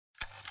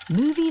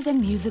Movies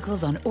and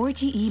musicals on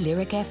RTE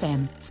Lyric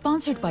FM.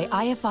 Sponsored by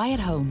IFI at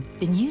Home,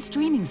 the new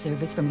streaming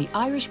service from the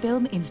Irish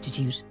Film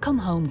Institute. Come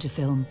home to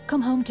film.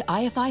 Come home to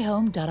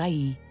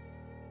ifihome.ie.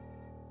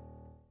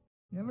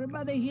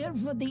 Everybody here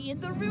for the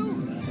interview?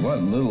 What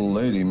little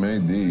lady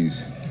made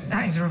these?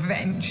 That is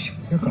revenge.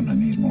 You're gonna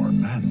need more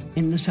men.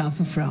 In the south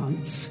of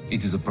France.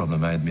 It is a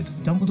problem, I admit.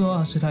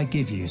 Dumbledore said I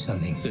give you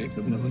something. Save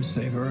the moon,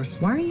 save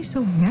Earth. Why are you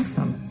so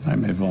handsome? I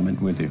may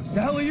vomit with you.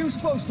 The hell are you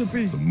supposed to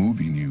be? The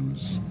movie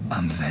news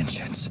I'm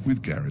vengeance.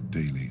 with Garrett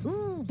Daly.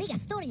 Ooh, big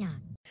Astoria.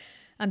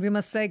 And we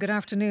must say good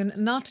afternoon,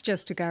 not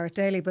just to Garrett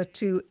Daly, but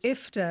to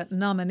IFTA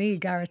nominee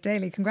Garrett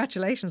Daly.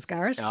 Congratulations,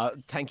 Garrett.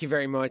 Thank you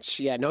very much.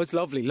 Yeah, no, it's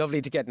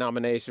lovely to get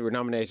nominated. We're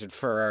nominated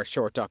for our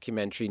short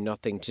documentary,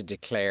 Nothing to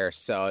Declare.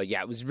 So,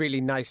 yeah, it was really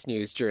nice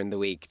news during the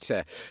week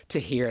to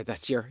hear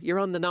that you're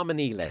on the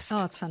nominee list.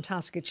 Oh, it's a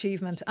fantastic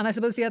achievement. And I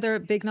suppose the other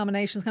big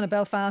nominations, kind of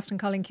Belfast and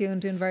Colin Kuhn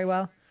doing very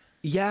well.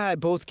 Yeah,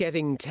 both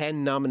getting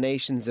 10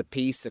 nominations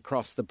apiece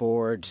across the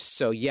board.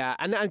 So, yeah,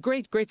 and a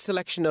great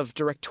selection of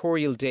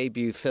directorial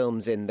debut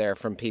films in there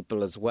from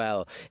people as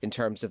well in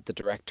terms of the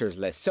directors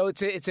list. So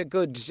it's a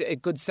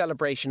good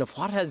celebration of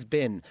what has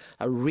been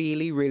a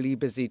really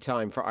busy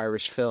time for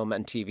Irish film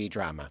and TV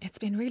drama. It's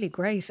been really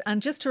great.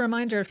 And just a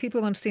reminder, if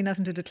people want to see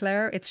Nothing to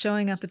Declare, it's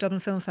showing at the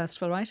Dublin Film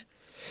Festival, right?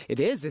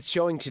 It is. It's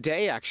showing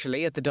today,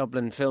 actually, at the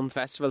Dublin Film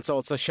Festival. It's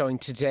also showing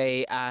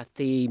today at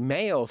the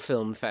Mayo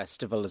Film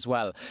Festival as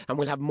well. And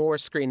we'll have more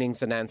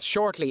screenings announced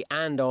shortly,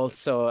 and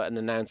also an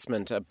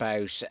announcement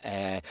about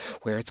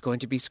where it's going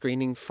to be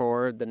screening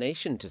for the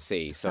nation to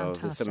see. So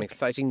Fantastic. There's some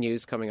exciting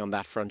news coming on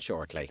that front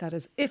shortly. That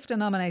is IFTA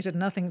nominated,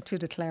 Nothing to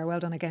Declare.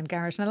 Well done again,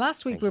 Garrett. Now,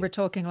 last week we were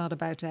talking a lot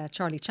about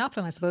Charlie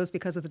Chaplin, I suppose,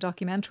 because of the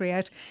documentary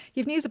out.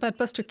 You've news about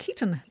Buster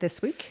Keaton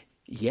this week.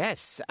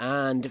 Yes,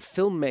 and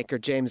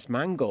filmmaker James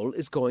Mangold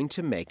is going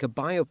to make a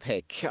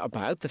biopic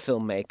about the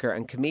filmmaker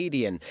and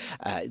comedian.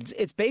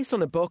 It's based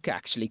on a book,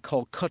 actually,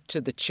 called Cut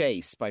to the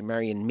Chase by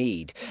Marion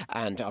Mead.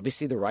 And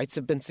obviously the rights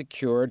have been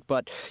secured.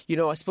 But, you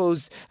know, I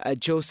suppose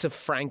Joseph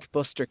Frank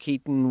Buster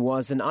Keaton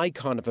was an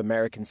icon of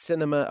American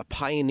cinema, a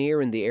pioneer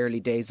in the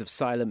early days of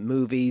silent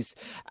movies,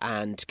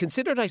 and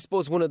considered, I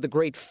suppose, one of the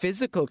great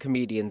physical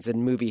comedians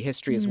in movie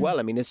history as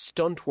well. I mean, his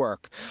stunt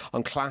work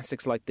on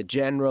classics like The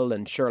General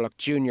and Sherlock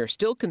Jr.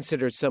 still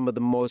considered some of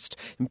the most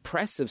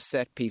impressive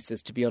set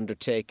pieces to be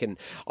undertaken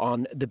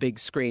on the big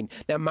screen.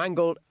 Now,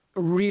 Mangold, a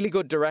really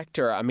good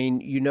director. I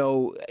mean, you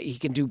know, he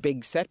can do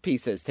big set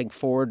pieces. Think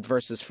Ford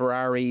versus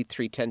Ferrari,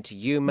 3:10 to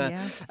Yuma.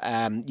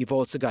 Yeah. You've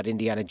also got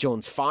Indiana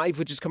Jones 5,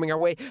 which is coming our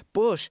way.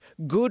 But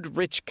good,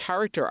 rich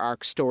character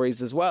arc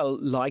stories as well,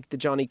 like the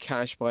Johnny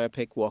Cash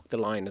biopic Walk the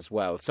Line as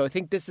well. So I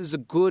think this is a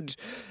good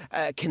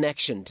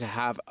connection to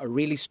have a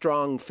really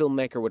strong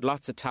filmmaker with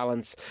lots of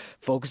talents,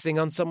 focusing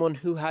on someone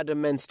who had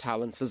immense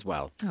talents as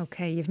well.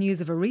 OK, you've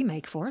news of a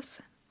remake for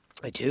us.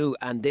 I do,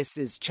 and this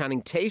is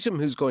Channing Tatum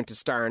who's going to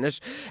star in it.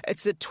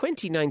 It's a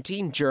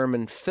 2019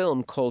 German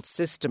film called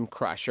System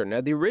Crasher.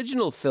 Now, the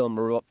original film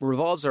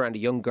revolves around a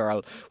young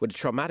girl with a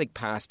traumatic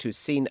past who's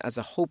seen as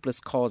a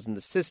hopeless cause in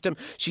the system.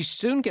 She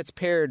soon gets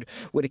paired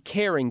with a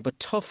caring but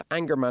tough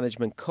anger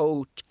management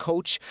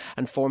coach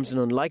and forms an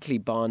unlikely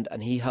bond,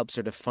 and he helps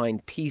her to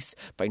find peace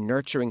by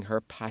nurturing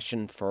her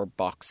passion for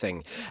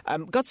boxing.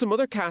 Got some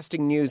other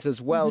casting news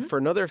as well for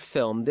another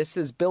film. This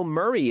is Bill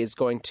Murray is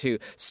going to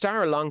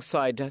star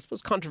alongside, I suppose,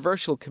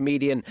 controversial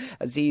comedian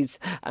Aziz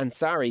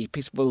Ansari.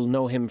 People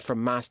know him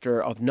from Master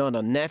of None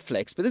on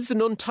Netflix, but this is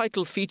an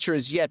untitled feature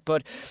as yet.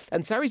 But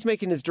Ansari's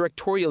making his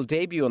directorial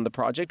debut on the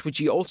project, which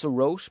he also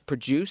wrote,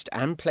 produced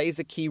and plays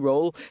a key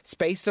role. It's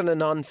based on a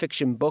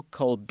non-fiction book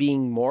called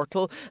Being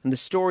Mortal, and the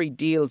story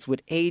deals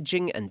with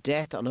ageing and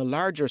death on a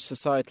larger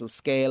societal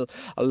scale,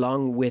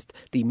 along with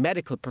the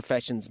medical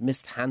profession's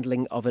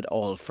mishandling of it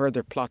all.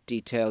 Further plot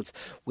details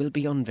will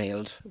be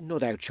unveiled, no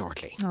doubt,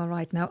 shortly. All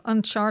right. Now,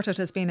 Uncharted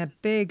has been a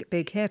big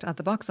hit at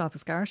the box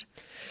office, Garrett.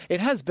 It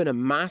has been a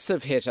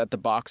massive hit at the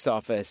box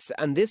office,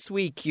 and this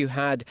week you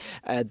had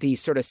the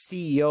sort of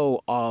CEO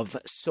of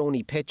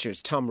Sony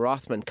Pictures, Tom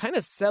Rothman, kind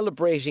of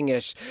celebrating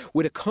it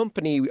with a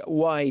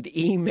company-wide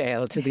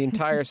email to the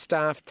entire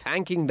staff,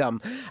 thanking them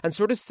and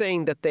sort of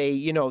saying that they,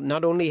 you know,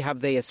 not only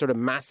have they a sort of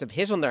massive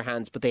hit on their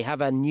hands, but they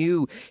have a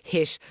new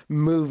hit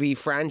movie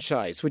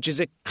franchise, which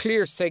is a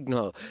clear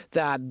signal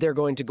that they're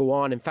going to go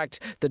on. In fact,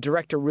 the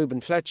director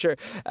Ruben Fleischer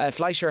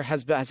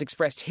has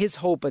expressed his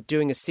hope at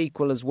doing a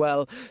sequel as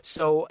well.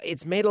 So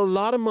it's made a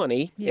lot of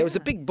money. Yeah. It was a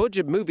big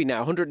budget movie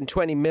now,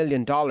 $120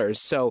 million.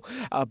 So,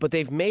 but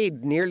they've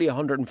made nearly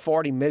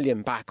 $140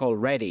 million back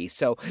already.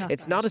 So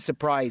it's not a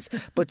surprise.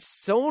 But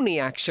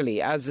Sony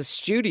actually, as a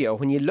studio,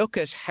 when you look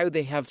at how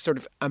they have sort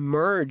of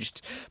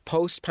emerged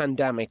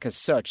post-pandemic as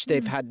such,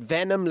 they've had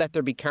Venom, Let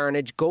There Be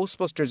Carnage,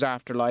 Ghostbusters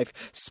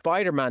Afterlife,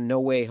 Spider-Man No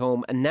Way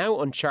Home, and now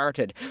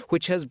Uncharted,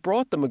 which has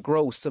brought them a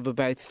gross of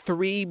about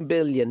 $3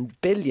 billion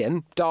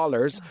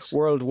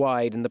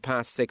worldwide in the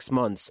past 6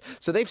 months.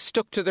 So they've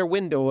stuck to their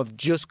window of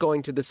just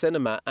going to the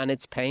cinema, and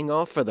it's paying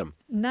off for them.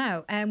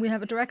 Now, we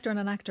have a director and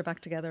an actor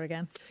back together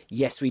again.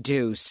 Yes, we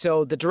do.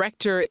 So the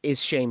director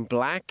is Shane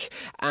Black,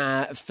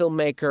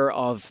 filmmaker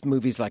of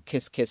movies like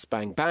Kiss Kiss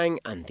Bang Bang,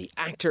 and the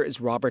actor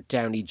is Robert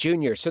Downey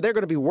Jr. So they're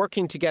going to be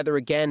working together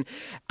again.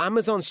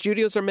 Amazon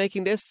Studios are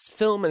making this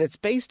film, and it's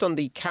based on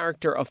the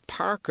character of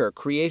Parker,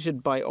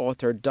 created by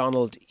author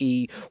Donald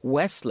E.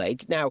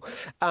 Westlake. Now,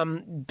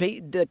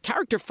 the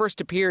character first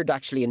appeared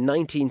actually in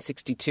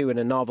 1962 in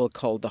a novel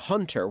called The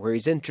Hunter, where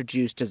he's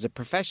introduced as a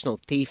professional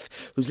thief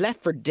who's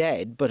left for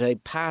dead by a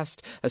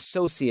past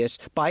associate,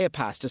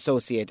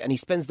 and he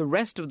spends the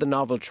rest of the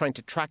novel trying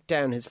to track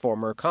down his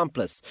former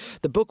accomplice.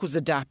 The book was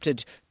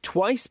adapted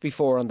twice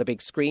before on the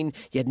big screen.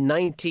 You had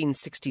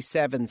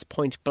 1967's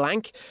Point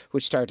Blank,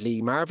 which starred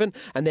Lee Marvin,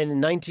 and then in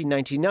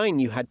 1999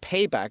 you had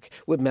Payback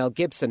with Mel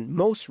Gibson.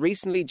 Most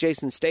recently,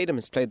 Jason Statham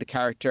has played the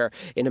character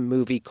in a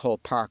movie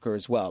called Parker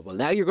as well. Well,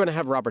 now you're going to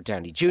have Robert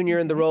Downey Jr.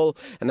 in the role,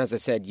 and as I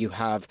said, you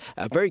have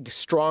a very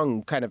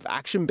strong kind of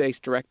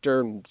action-based director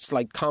and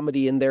slight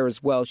comedy in there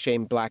as well,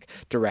 Shane Black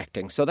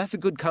directing. So that's a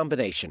good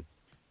combination.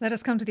 Let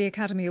us come to the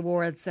Academy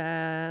Awards.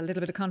 A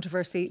little bit of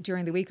controversy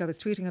during the week. I was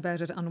tweeting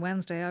about it on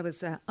Wednesday. I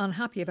was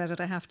unhappy about it,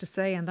 I have to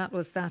say, and that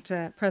was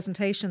that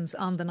presentations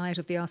on the night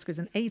of the Oscars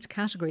in 8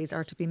 categories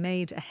are to be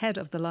made ahead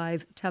of the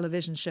live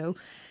television show,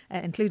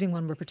 including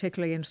one we're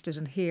particularly interested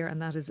in here,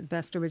 and that is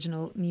Best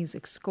Original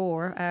Music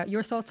Score.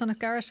 Your thoughts on it,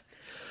 Garrett?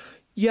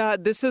 Yeah,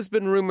 this has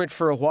been rumoured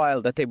for a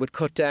while that they would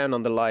cut down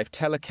on the live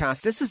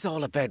telecast. This is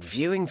all about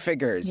viewing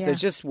figures. Yeah. They're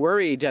just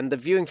worried, and the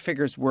viewing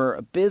figures were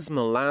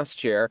abysmal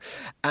last year,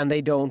 and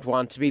they don't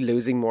want to be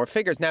losing more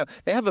figures. Now,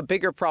 they have a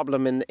bigger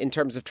problem in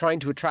terms of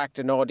trying to attract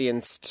an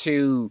audience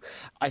to,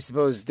 I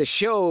suppose, the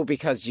show,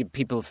 because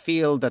people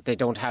feel that they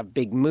don't have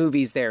big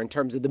movies there in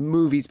terms of the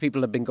movies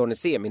people have been going to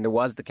see. I mean, there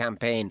was the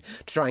campaign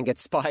to try and get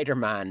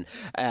Spider-Man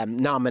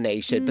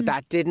nominated, but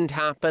that didn't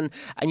happen,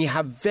 and you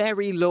have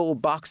very low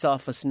box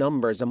office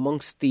numbers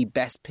amongst the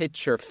Best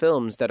Picture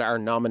films that are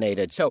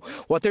nominated. So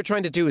what they're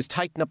trying to do is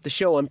tighten up the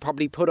show and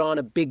probably put on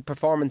a big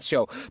performance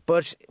show.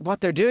 But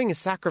what they're doing is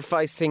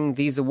sacrificing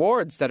these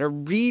awards that are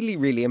really,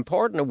 really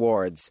important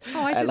awards,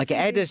 like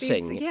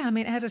editing.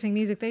 Editing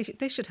music,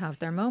 they should have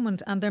their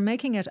moment, and they're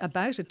making it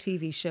about a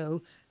TV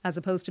show as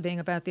opposed to being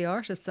about the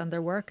artists and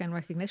their work and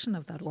recognition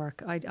of that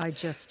work. I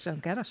just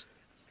don't get it.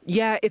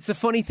 Yeah, it's a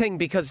funny thing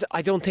because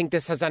I don't think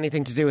this has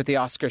anything to do with the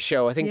Oscar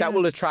show. I think that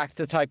will attract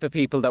the type of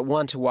people that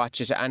want to watch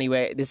it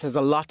anyway. This has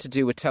a lot to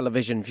do with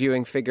television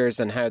viewing figures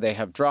and how they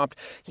have dropped.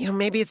 You know,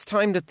 maybe it's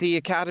time that the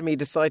Academy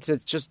decides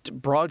to just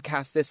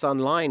broadcast this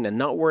online and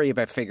not worry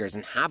about figures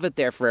and have it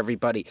there for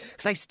everybody.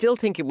 Because I still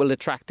think it will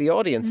attract the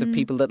audience of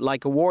people that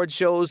like award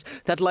shows,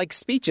 that like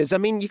speeches. I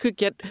mean, you could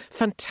get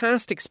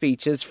fantastic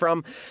speeches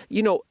from,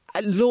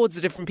 loads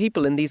of different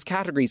people in these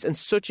categories, and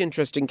such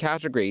interesting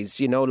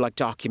categories, like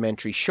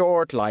documentary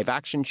short, live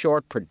action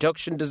short,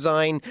 production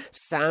design,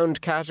 sound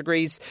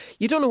categories.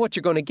 You don't know what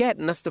you're going to get,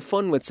 and that's the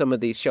fun with some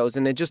of these shows,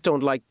 and I just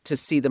don't like to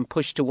see them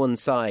pushed to one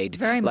side.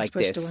 Very much like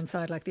pushed this. To one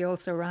side, like the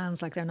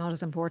also-rans, like they're not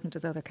as important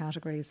as other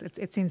categories.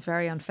 It seems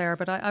very unfair,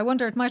 but I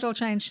wonder, it might all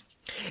change.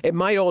 It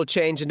might all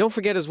change, and don't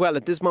forget as well,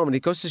 at this moment,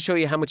 it goes to show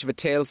you how much of a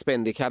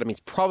tailspin the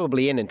Academy's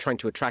probably in trying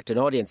to attract an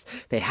audience.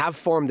 They have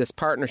formed this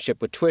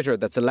partnership with Twitter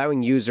that's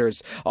allowing users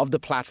of the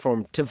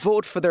platform to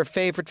vote for their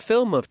favourite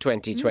film of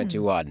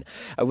 2021,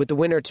 with the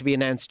winner to be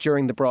announced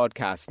during the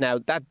broadcast. Now,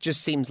 that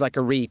just seems like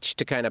a reach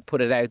to kind of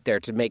put it out there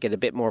to make it a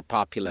bit more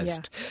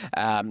populist.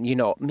 Yeah.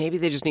 Maybe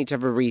they just need to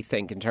have a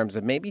rethink in terms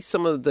of maybe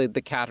some of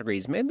the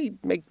categories, maybe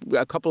make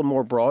a couple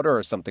more broader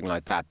or something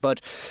like that.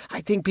 But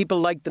I think people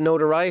like the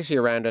notoriety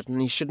around it,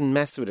 and you shouldn't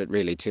mess with it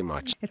really too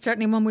much. It's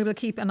certainly one we will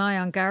keep an eye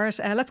on, Garrett.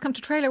 Let's come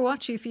to Trailer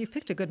Watch. You've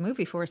picked a good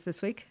movie for us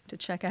this week to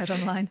check out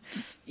online.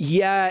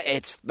 Yeah,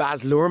 it's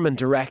Baz Luhrmann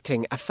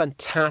directing, a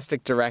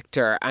fantastic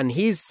director, and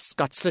he's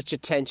got such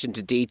attention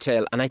to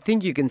detail, and I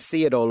think you can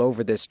see it all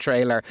over this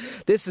trailer.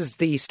 This is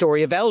the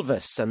story of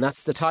Elvis, and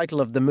that's the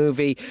title of the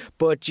movie,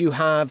 but you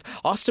have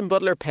Austin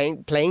Butler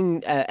playing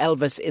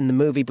Elvis in the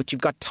movie, but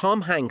you've got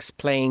Tom Hanks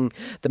playing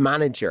the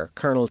manager,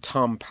 Colonel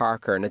Tom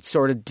Parker, and it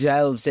sort of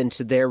delves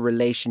into their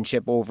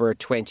relationship over a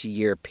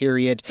 20-year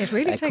period. It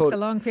really takes a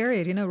long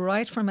period,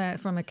 right from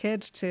a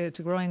kid to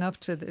growing up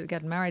to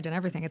getting married and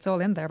everything. It's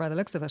all in there by the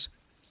looks of it.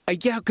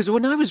 Yeah, because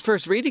when I was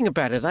first reading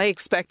about it, I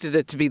expected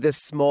it to be this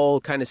small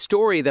kind of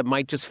story that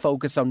might just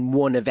focus on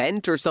one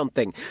event or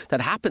something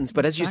that happens.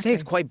 But as you say,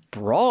 it's quite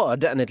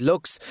broad and it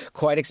looks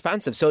quite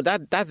expansive. So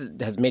that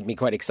has made me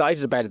quite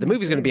excited about it. The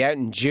movie's going to be out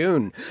in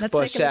June. Let's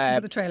take a listen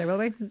to the trailer, will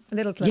we? A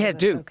little clip. Yeah,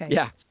 do. Okay.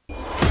 Yeah.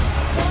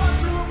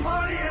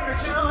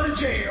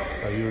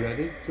 Are you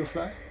ready to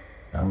fly?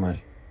 I'm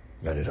ready.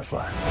 Ready to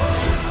fly.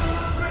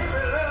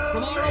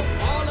 Tomorrow,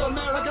 all of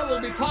America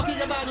will be talking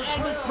about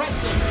Elvis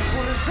Presley.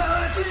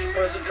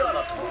 Where's it gone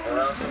up to move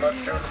around so much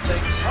during the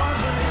take?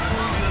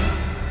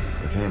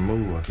 I can't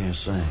move, I can't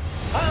sing.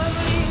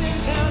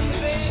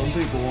 Some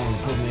people want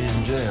to put me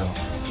in jail.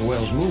 The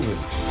well's moving.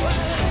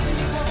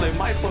 They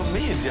might put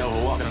me in jail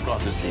for walking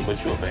across the street,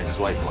 but you're a famous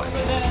white boy.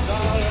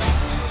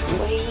 The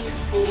way he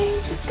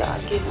sings is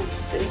God-given,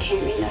 so there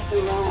can't be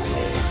nothing wrong with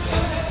it.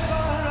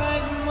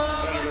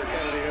 Senator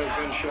Kennedy has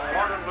been shot.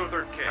 Martin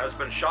Luther King has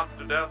been shot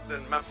to death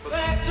in Memphis.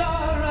 That's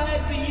all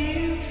right for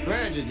you.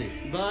 Tragedy,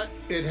 but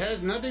it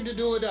has nothing to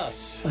do with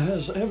us. It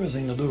has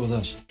everything to do with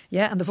us.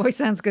 Yeah, and the voice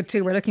sounds good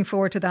too. We're looking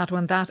forward to that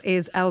one. That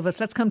is Elvis.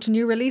 Let's come to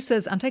new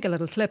releases and take a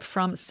little clip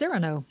from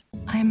Cyrano.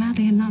 I am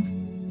madly in love.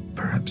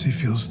 Perhaps he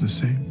feels the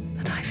same.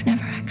 But I've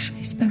never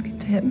actually spoken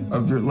to him.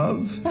 Of your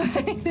love? Of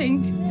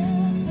anything.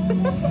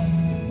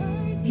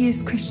 He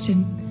is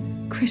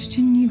Christian.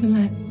 Christian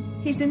Neuvillette.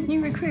 He's a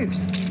new recruit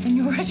in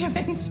your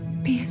regiment.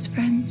 Be his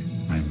friend.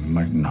 I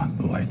might not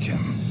like him.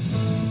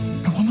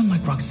 A woman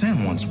like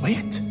Roxanne wants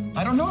wit.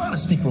 I don't know how to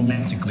speak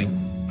romantically.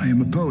 I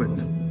am a poet.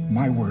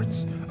 My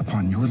words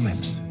upon your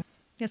lips.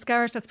 Yes,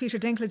 Gareth, that's Peter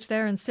Dinklage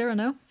there in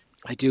Cyrano.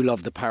 I do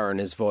love the power in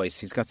his voice.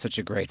 He's got such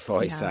a great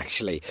voice,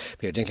 actually,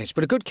 Peter Dinklage.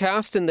 But a good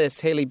cast in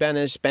this. Hayley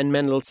Bennett, Ben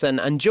Mendelsohn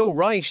and Joe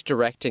Wright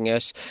directing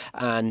it.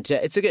 And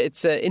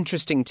it's an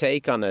interesting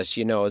take on it,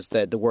 you know, as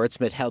the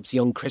wordsmith helps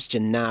young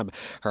Christian nab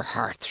her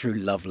heart through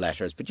love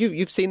letters. But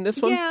you've seen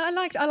this one? Yeah,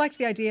 I liked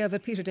the idea of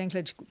it. Peter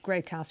Dinklage,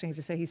 great casting, as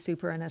I say, he's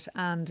super in it.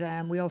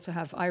 And we also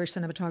have Irish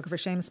cinematographer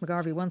Seamus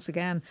McGarvey once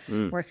again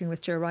working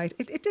with Joe Wright.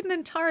 It didn't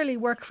entirely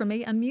work for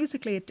me, and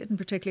musically it didn't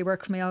particularly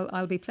work for me.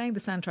 I'll be playing the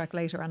soundtrack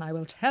later and I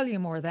will tell you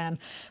more then.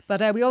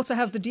 But we also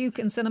have The Duke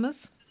in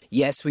cinemas.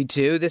 Yes, we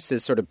do. This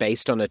is sort of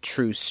based on a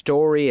true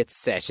story. It's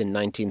set in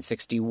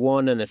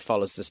 1961 and it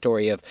follows the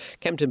story of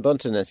Kempton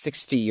Bunton, a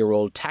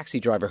 60-year-old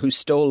taxi driver who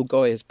stole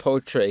Goya's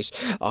portrait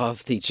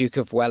of the Duke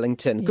of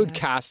Wellington. Yeah. Good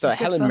cast.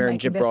 Helen Mirren,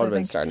 Jim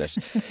Broadbent starring it.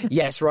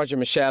 Yes, Roger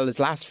Michell, his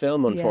last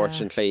film,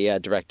 unfortunately,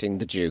 directing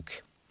The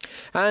Duke.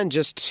 And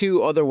just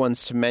two other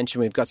ones to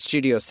mention. We've got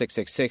Studio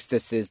 666.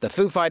 This is the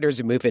Foo Fighters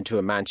who move into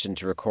a mansion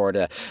to record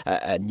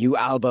a new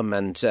album.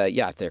 And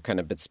they're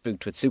kind of a bit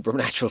spooked with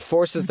supernatural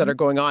forces that are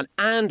going on.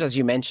 And as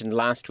you mentioned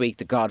last week,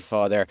 The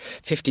Godfather,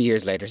 50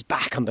 years later, is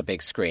back on the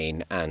big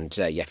screen. And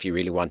if you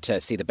really want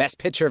to see the best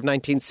picture of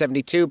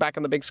 1972 back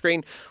on the big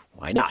screen,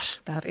 why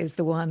not? That is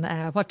the one.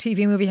 What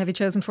TV movie have you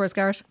chosen for us,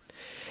 Garrett?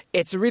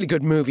 It's a really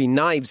good movie,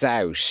 Knives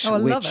Out. Oh, I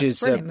love it.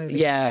 Brilliant movie.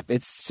 Yeah,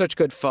 it's such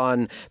good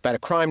fun about a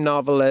crime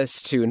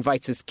novelist who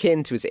invites his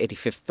kin to his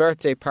 85th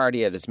birthday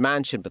party at his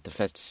mansion, but the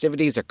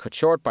festivities are cut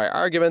short by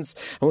arguments.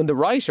 And when the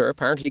writer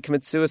apparently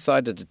commits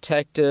suicide, a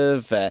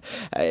detective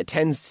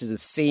attends to the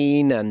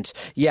scene. And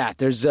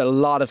there's a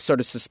lot of sort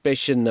of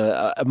suspicion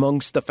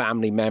amongst the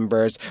family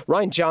members.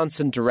 Rian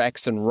Johnson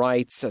directs and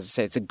writes. As I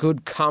say, it's a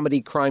good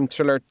comedy crime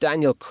thriller.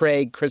 Daniel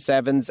Craig, Chris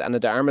Evans,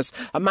 Anna de Armas.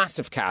 A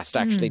massive cast,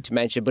 actually, to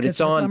mention. But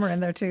it's on... in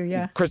there too,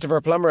 yeah.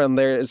 Christopher Plummer in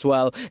there as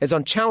well. It's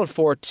on Channel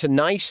 4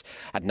 tonight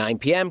at 9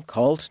 p.m.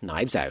 called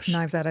Knives Out.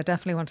 Knives Out. I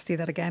definitely want to see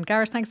that again.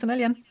 Gareth, thanks a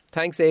million.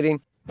 Thanks, Aideen.